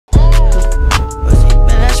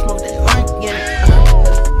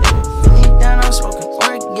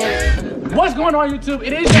going on YouTube?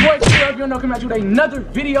 It is your boy Trio. If you don't know, coming at you with another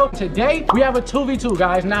video. Today we have a 2v2,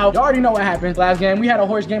 guys. Now you already know what happened last game. We had a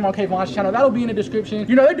horse game on Kayvon's channel. That'll be in the description.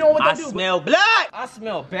 You know they're doing what they do. I smell blood. I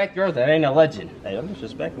smell backyard. That ain't a legend. Hey, don't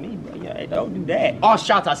disrespect me, bro. Yeah, hey, don't do that. All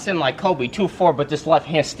shots I send like Kobe 2-4, but this left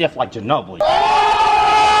hand stiff like Ginobili.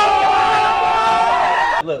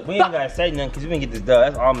 Look, we ain't gotta say nothing because we gonna get this dub.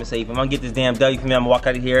 That's all I'm gonna say. If I'm gonna get this damn dub, you feel me? I'm gonna walk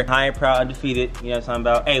out of here high and proud, undefeated. You know what I'm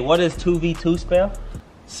talking about? Hey, what does 2v2 spell?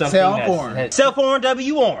 Something Self-foreign. Self-foreign,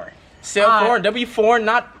 W-foreign. Self-foreign, W-foreign,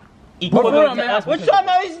 not equivalent to us. What you talking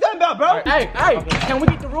about? What you talking about, bro? Right, hey, can we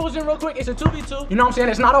get the rules in real quick? It's a 2v2. You know what I'm saying?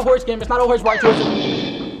 It's not a horse game. It's not a horse ride. It's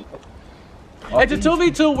a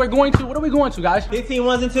 2v2. We're going to, what are we going to, guys? 15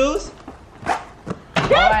 ones and twos?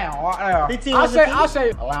 Allow. 15 ones and twos? I'll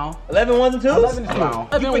say allow. 11 ones and twos? 11 and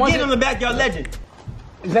 2. You forget on the backyard legend.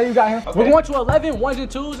 Zay, you got him? Okay. We're going to 11 ones and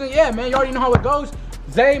twos, and yeah, man, you already know how it goes.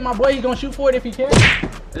 Zay, my boy, he's gonna shoot for it if he can.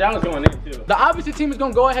 That was going in too. The opposite team is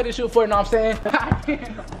gonna go ahead and shoot for it, know what I'm saying?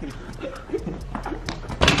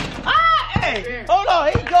 Hey, hold on,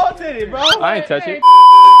 he going to it, bro. I ain't touch it.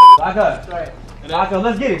 Lock up. Lock up,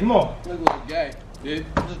 let's get it, come on. Look a little gay, dude.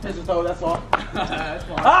 Just piss his toe, that's all. That's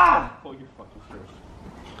fine. Ah! Pull your fucking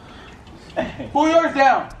shirt. Pull yours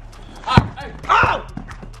down. Hey. Oh!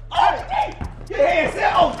 Oh, shit! Get your hands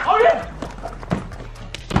out! Oh, yeah.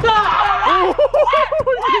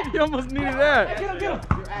 You almost needed that. Get him, get him.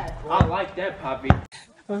 I like that, Poppy.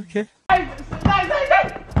 Okay. Hey.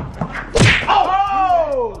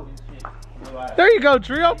 Oh! There you go,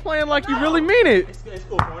 Trio. Playing like you really mean it. It's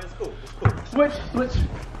cool, Corn. It's cool. Switch.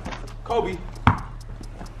 Kobe.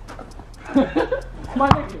 My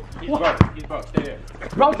nigga. He's broke. Stay there.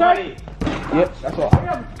 Rotate. Yep, that's all.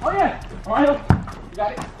 Oh, yeah. All right, you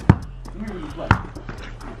got it. Let me read this play.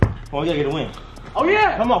 Well, we gotta get a win. Oh,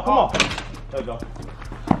 yeah. Come on. There we go.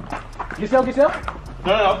 Get self.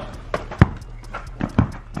 No.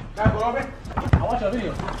 Gotta go over. I watch your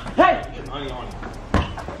video. Hey! Get money on it.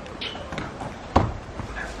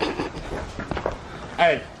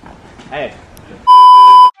 Hey.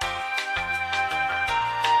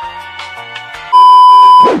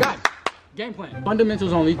 Guys, game plan.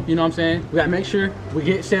 Fundamentals only, you know what I'm saying? We gotta make sure we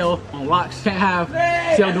get Sale on locks. Can't have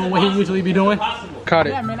Sale doing what he usually be doing. Caught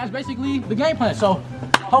Yeah, it. man, that's basically the game plan. So,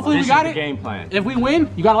 hopefully we got it. Game plan. If we win,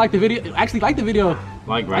 you gotta like the video. Actually, like the video.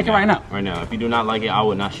 Like Like it right now. Right now. If you do not like it, I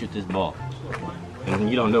would not shoot this ball. And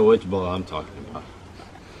you don't know which ball I'm talking about.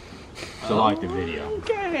 So like the video.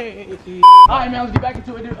 Okay. Alright, man, let's get back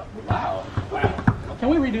into it, dude. Wow. Can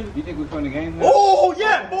we redo? You think we're playing the game? Oh,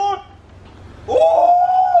 yeah, boy.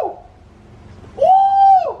 Ooh!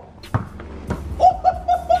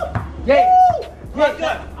 Yeah. Lock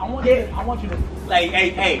up. I want you to.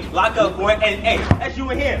 Hey, lock up, boy. Hey, that's you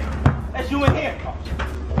in here.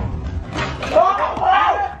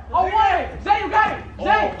 Oh, wait! Zay, you got it!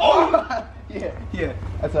 Zay! Yeah,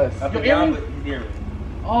 that's us. Your earring?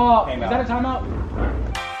 Oh, is that a timeout?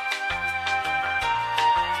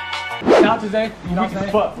 Shout out to Zay. You know what I'm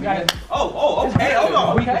saying? We got it. Oh, okay, hold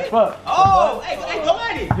on. Weak as fuck. Oh, hey, go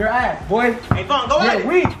at it. Your ass, boy. Hey, Vaughn, go at it.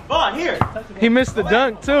 weak. Vaughn, here. He missed the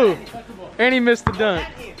dunk too. And he missed the dunk.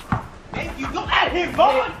 Hey, you go at him,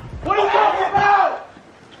 Vaughn. What are you talking about?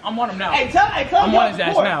 I'm on him now. Hey, tell I'm him on his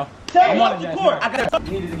ass now. Tell I'm him on off his the ass court. now. I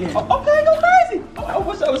gotta need it again. Okay, go crazy. Oh,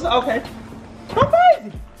 what's up? Okay. Go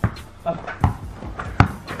crazy.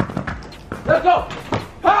 Let's go.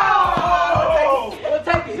 Oh! We'll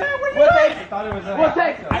take it. We'll take it. We'll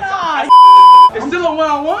take it. Nah, It's still a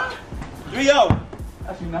 1-on-1? 3-0.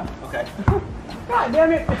 That's you now. Okay. God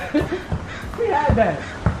damn it. We had that.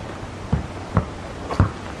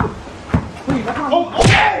 Please, that's not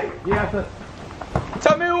Okay. Yeah, that's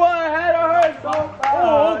Tell me what had or hurt so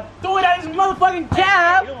Oh, throw it at his motherfucking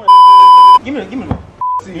cap. Give me the ball.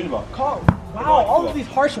 Give me the ball. Wow, all of these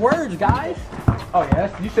harsh words, guys. Oh yeah,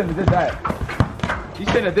 you shouldn't have did that. You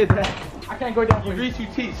shouldn't have did that. I can't go down for you. Grease you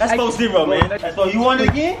teach. That's 4-0, man. That's 4. You want it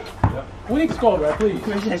again? We need to score, bro, please.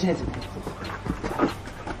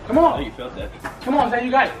 Come on. You felt that? Come on, Zay,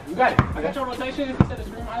 you got it. I got your rotation. Instead of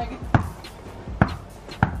scream, I like it.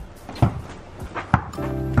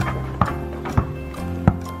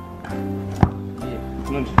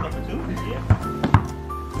 You want to shoot number 2?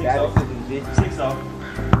 Yeah.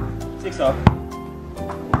 6-0.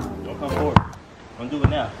 Don't come forward. Don't do it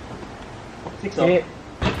now. 6-0.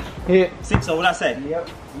 Hit. 6-0, what I say? Yep.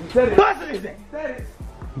 You said it. Bustin' it, Zay.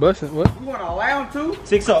 Bustin', what? You want to allow him to?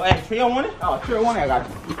 6-0. Hey, Trio want it? Oh, sure, one I got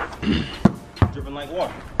you. Dripping like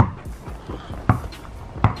water.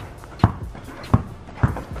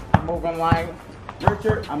 I'm moving like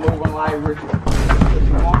Richard. I'm moving like Richard. What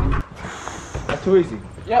you want? That's too easy.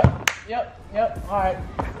 Yep. Yep. All right.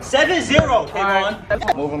 7-0, Kayvon.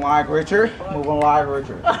 Right. Moving like Richard. Moving like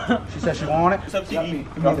Richard. She said she wanted it. What's up,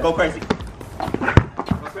 TD? Go Go crazy. Go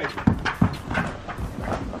crazy.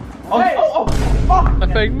 Oh. I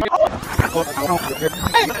think.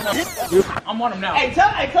 I'm on him now. Hey, tell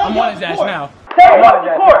I'm on his ass now. I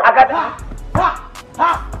got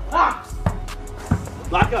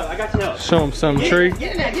Lock up. I got you help. Show him some tree.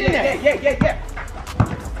 Get in there. Yeah.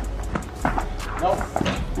 No.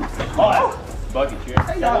 Oh, Bucket chair.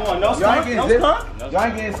 7-1. No Y'all ain't skunk. getting No this. skunk. Y'all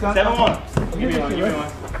ain't getting skunk. 7-1. Give me one.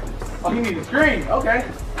 Oh, you need the screen. Okay.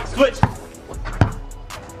 Switch.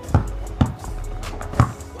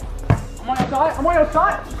 I'm on your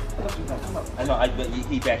side. I know.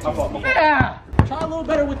 He back you. Yeah. Try a little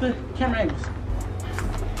better with the camera angles.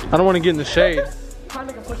 I don't want to get in the shade. Try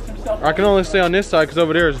to push himself. I can only stay on this side because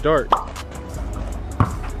over there is dark. Come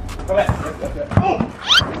back.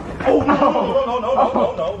 Oh,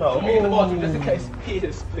 no. Give me the ball just in case he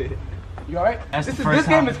is split. You alright? This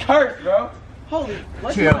game is cursed, bro. Holy.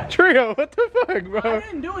 Let's Chill. do it. Trio, what the fuck, bro? I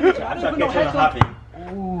didn't do anything. I I'm didn't trying put to no catch you on the headset. hot beat.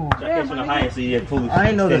 Ooh. Trying to catch you on the high so you fully I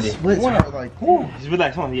ain't know the extended. splits were like. Ooh. Just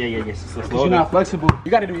relax. Come on. Yeah. So slow You're down. not flexible.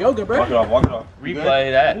 You gotta do yoga, bro. Walk it off.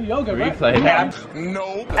 Replay that. Do yoga, bro. Replay that.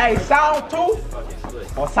 Hey, sound 2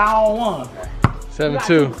 or sound 1?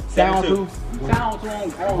 7-2. Sound 2. Sound to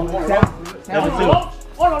on the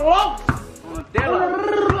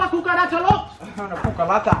La cucaracha lox.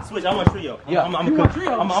 Cucalata. Switch. I'm a trio. Yeah. I'm You a want cook.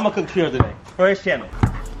 trios? I'm a cook trio today. First channel.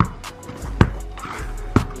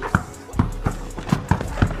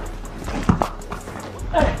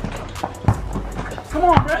 Hey. Come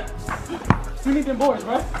on, bro. We need them boys,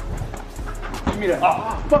 bro. Give me that.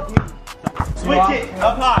 Fuck you. Switch it.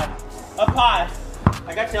 Up high.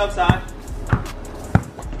 I got you upside.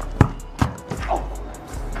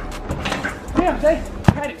 Damn, Jay.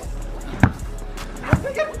 Had it.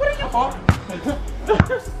 Oh.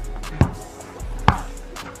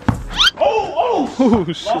 Oh,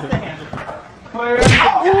 Lost shit. the handle.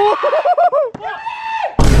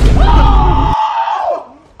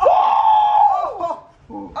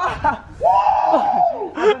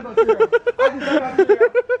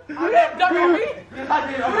 Dunk on me? You did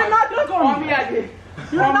not dunk on me. I did.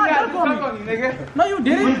 You did not dunk on me. you, nigga. No, you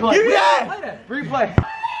didn't. Replay. Give me that. Replay.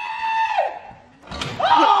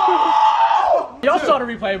 Y'all saw the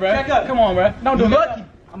replay, bro. Back up. Come on, bro. Don't do Lucky. it.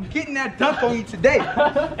 I'm getting that dunk on you today.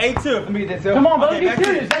 A2. Let me get that. Come on, bro. Okay, Let's back get to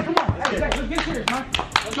serious. Hey, come on. Hey, Zach, let's get serious, man.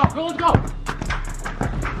 Let's go. Let's go.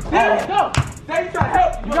 Let's go. Now you trying to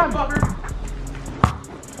help, You got me. motherfucker.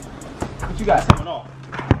 What you got? Coming on.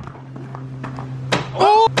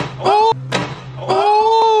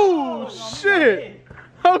 Oh, shit.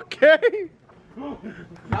 Okay.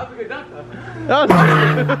 That was a good dunk, though. That was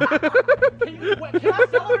Can I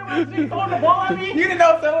celebrate when this thing throwing the ball at me? You didn't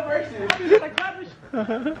know celebration. Like, clap this- I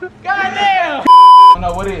Goddamn. don't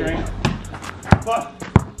know what it is.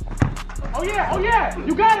 Oh yeah.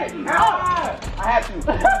 You got it. I had to. You was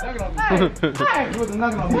dunking on me. Hey. You wasn't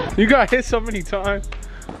dunking on me. You got hit so many times.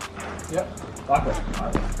 Yep. Lock up.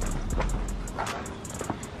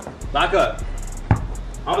 Lock up.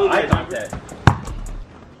 I'm gonna dunk that.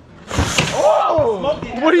 Oh!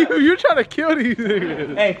 What are you're trying to kill these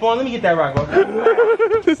niggas. Hey, Fawn, let me get that rock, bro.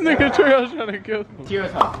 This nigga Trio's trying to kill them.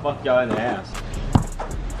 Here's how to fuck y'all in the ass.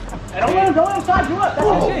 Hey, don't let him size you up.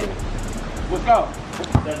 That's his shit. Let's go.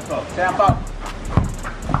 Let's go. Stand up.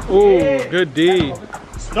 Ooh, good D.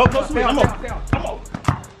 No, switch. I'm on.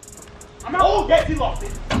 I'm out. Oh, yes, he lost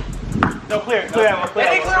it. No, clear that one. They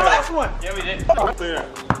didn't clear the last one. Yeah, we did. Clear that.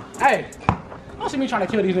 Hey. Don't see me trying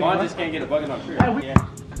to kill these Vaughn niggas. just can't get a bucket on tree. Hey, we- Yeah.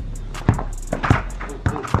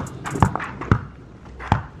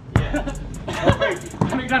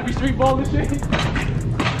 I mean, trying to be street ball and shit.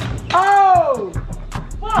 Oh!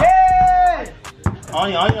 Fuck. Yeah!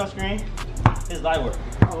 On your screen. His light work.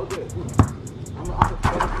 Oh, good.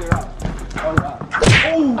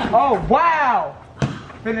 Oh, wow!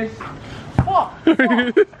 Finish. Fuck.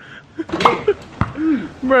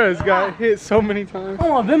 Bruh's got hit so many times.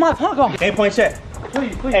 Come on, bend my tongue off. 8-point check.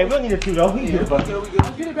 Please. Hey, we don't need a 2 though. We can get a bucket. Let's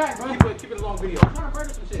get it back, bro. Keep it a long video. I'm trying to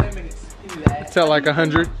murder some shit. 10 minutes. Give me that. It's at like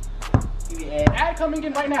 100. Give me that. Ad coming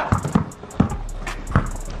in right now.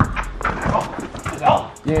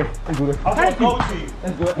 Yeah, let's do this. I'm gonna go to you.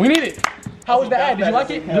 Let's do it. We need it. How was the ad? Did you like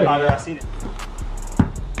it? Yeah, I seen it.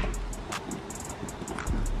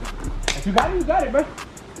 If you got it, you got it, bro.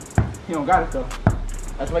 He don't got it though.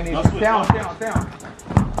 That's why he No needs switch, down.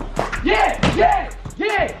 Yeah.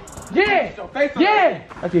 So face on Yeah. that.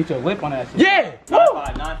 Let's get your lip on that shit. Yeah. Woo.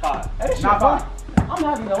 9-5. Hey, this shit Not fun. fine. I'm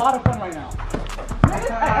having a lot of fun right now. Hey,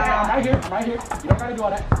 I'm right here. You don't gotta do all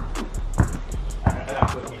that. I got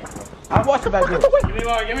put here. I'm watching back there. Give me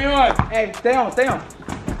one, give me one. Hey, stay on, stay on.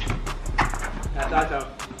 That's out.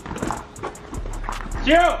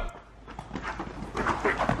 Zero.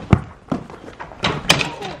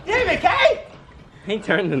 Damn it, Kay! He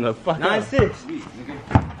turned in the fuck 9-6.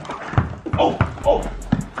 Oh.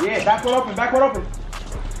 Yeah, backward open, backward open.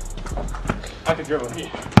 I can dribble here.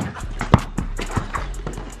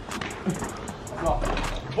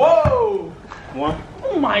 Whoa! One.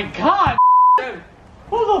 Oh my God!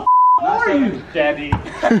 Who the f are you? Daddy.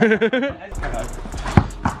 Got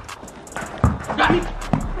me.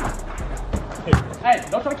 Hey,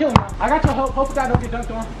 don't try to kill him. I got your help. Hope that don't get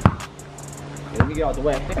dunked on. Let me get out the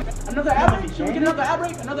way. Another ab break? Should we get another ab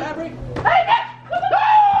break? Another ab break? Hey, man!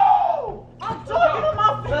 No! I'm talking to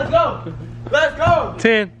my feet. Let's go. Let's go.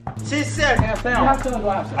 10. 10-7. You have to do I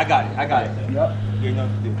have to? I got it. Yep. You know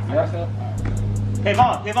what to do. Yep.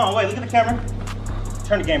 Kayvon, wait, look at the camera.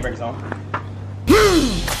 Turn the game breaks on.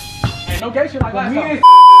 Hey, no gay shit like last time.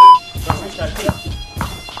 Don't reach that shit.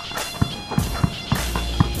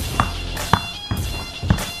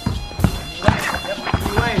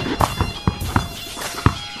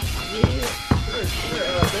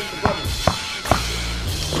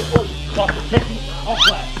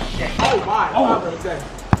 Oh my.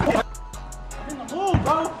 In the mood,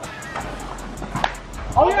 bro.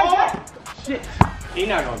 Oh, yeah, yeah. Shit. He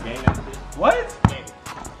not gonna game that shit. What?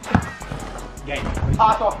 Game. I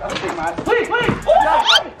thought that was big man. Please.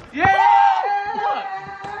 Yeah!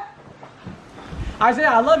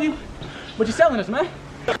 Isaiah, I love you, but you're selling us, man.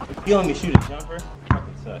 You let me shoot a jumper?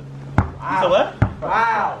 Fucking suck. You said what?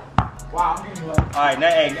 Wow. Wow, I'm giving you one. Alright, now,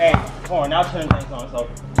 hey, come on, now turn things on. It's over.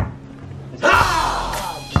 It's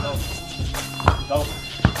over. It's over.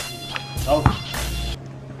 It's over.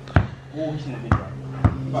 Oh, you shouldn't have did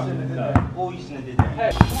that. Oh, you shouldn't have did that.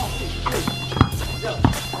 Hey, come on, please.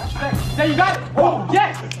 There you got it. Oh,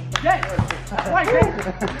 yes. That's right, Zay.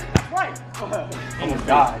 That's right. Oh my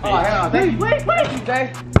God. Oh, hang on. Thank you. Wait.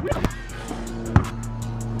 Zay.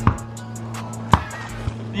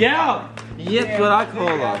 Yeah. That's what I call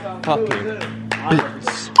a fucking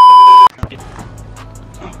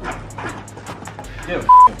Get a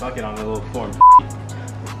bucket on the little form.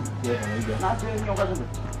 Yeah, there you go. Not saying you don't got to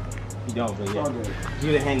You don't, but yeah. good.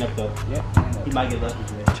 You get a hang up though. Yeah. He might get lucky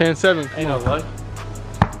today. 10-7. Ain't no luck.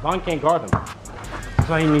 Vaughn can't guard him. That's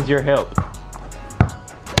why he needs your help.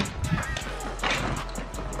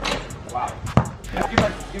 Wow.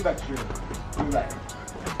 Give back the shooter. Give it back.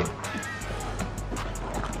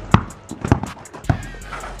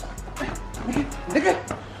 Nigga.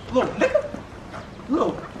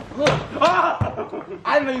 Look. Ah!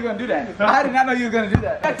 I didn't know you were gonna do that. I did not know you were gonna do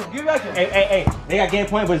that. Give it back to him. Hey. They got game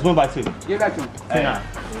point, but it's won by 2. Give it back to him. 10-9.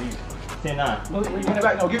 10-9. Look, give it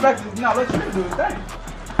back. No, give it back to him. No, let Shooter do his thing.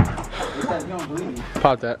 You don't believe me.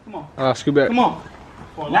 Pop that. Come on. Scoot back. Come on.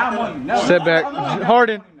 Now I'm on you. No. Step back.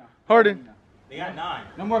 Harden. They got 9.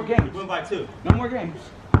 No more games. Win by 2. No more games.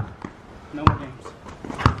 No more games.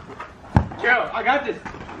 Joe, I got this.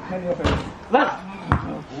 Hand me up here. Let's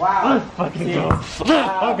Wow. Fucking go.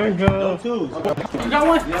 Fucking go. No 2s. You got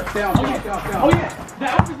one? Yep, stay on. Oh yeah.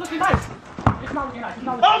 That open's looking nice. It's not looking nice. It's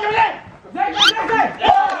not looking nice. Oh, Zay! Zay.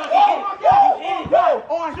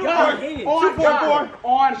 On Shoot shot. for it.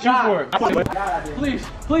 On Shoot for it, shot. On shot.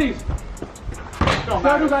 Please.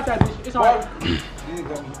 Whoever got that bitch, it's alright.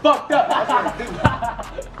 Fucked up.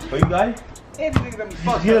 Oh, you got it? These niggas got me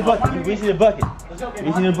fucked You see the up. bucket. We see the bucket. It's okay,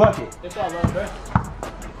 We see man. the bucket. It's all love, bro.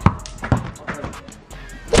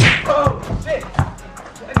 Oh, shit.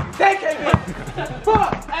 They came in.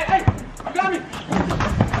 Fuck. Hey, you got me.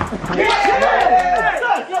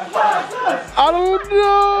 I don't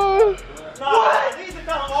know. What? These are kind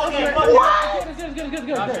of all game buckets.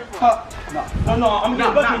 Good. No, I'm gonna get a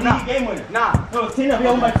bucket. Nah. Need game winner. Nah. No, it's 10 up. He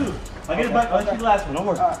won by 2. I'll get a bucket. I'll get the last one. Don't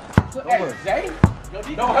worry. Hey, Zay.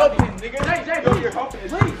 Don't help him, nigga. Zay, Yo, you're helping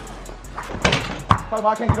this nigga. Fuck,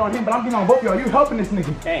 I can't get on him, but I'm getting on both of y'all. You helping this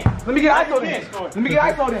nigga. Hey. Let me get ISO then. Let me get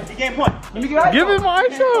ISO then. He game point. Let me get ISO. Give him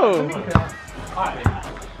ISO.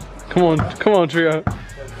 Come on, Trio.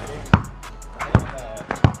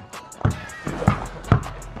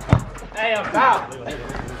 Hey, I'm foul.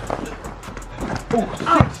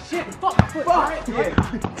 Oh, shit. Fuck. Alright. Yeah.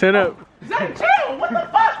 10 up. Zay, chill. What the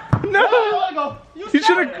fuck? No. You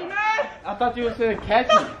should have. I thought you were saying catch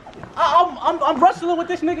me. I'm wrestling with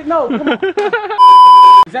this nigga. No, come on.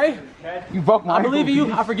 Zay, You broke my I believe in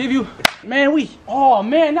you. I forgive you. Man, oh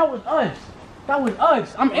man, that was us.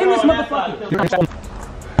 I'm in this motherfucker.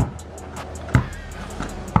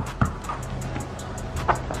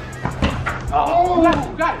 Oh, you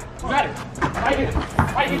got it. Right here.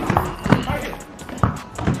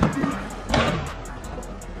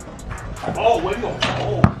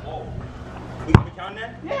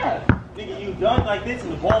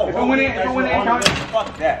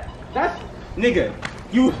 that. That's, Nigga,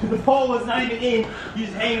 the pole was not even in. You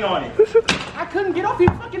just hanging on it. I couldn't get off. He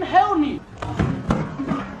fucking held me.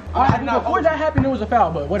 All right, before that happened, it was a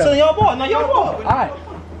foul, but whatever. So y'all ball, no y'all ball. All right.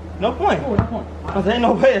 No point. Cool, no point. Cause there ain't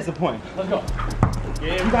no way that's the point. Let's go.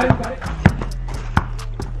 Yeah, You got it, you got it.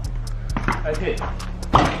 That's it.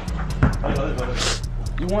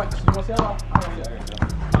 You want to say hello? I want to say hello.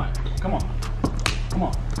 All right, come on. Come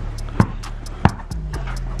on.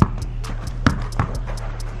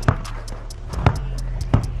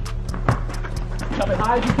 Jump as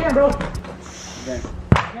high as you can, bro.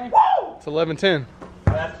 It's 11-10.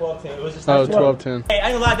 That's 12-10. It was just Oh, like 12-10. Hey, I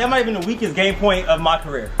ain't gonna lie, that might have been the weakest game point of my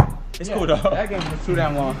career. It's cool though. That game was too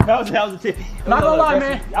damn long. That was a 50. Not gonna lie,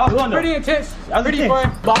 man. I was It was fun, pretty though. intense, That was pretty intense.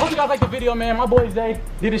 fun. But I hope you guys liked the video, man. My boy Zay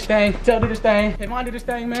did his thing. Tell did his thing. Kevon did his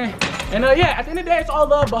thing, man. And yeah, at the end of the day, it's all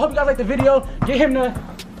love. But I hope you guys liked the video. Get him the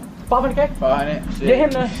 500K. 500. Get him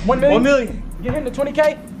the 1 million. 1 million. Get him the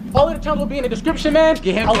 20K. All of the channels will be in the description, man.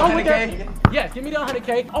 Get him the Along with 100K. that- Yes, give me the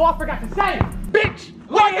 100K. Oh, I forgot to say, bitch.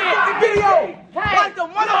 Like the fucking video. Hey, Like the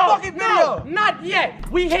motherfucking video. No, not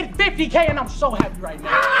yet. We hit 50K and I'm so happy right now.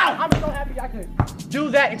 I'm so happy I could do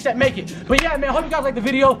that except make it. But yeah, man, hope you guys like the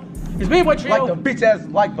video. It's me, boy Trio. Like the bitch ass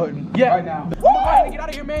like button. Yeah. Right now. I'm gonna go ahead and get out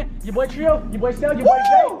of here, man. Your boy Trio, your boy Stel, your boy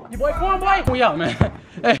Zay, your boy Corn Boy. We out, man.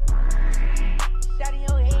 Hey.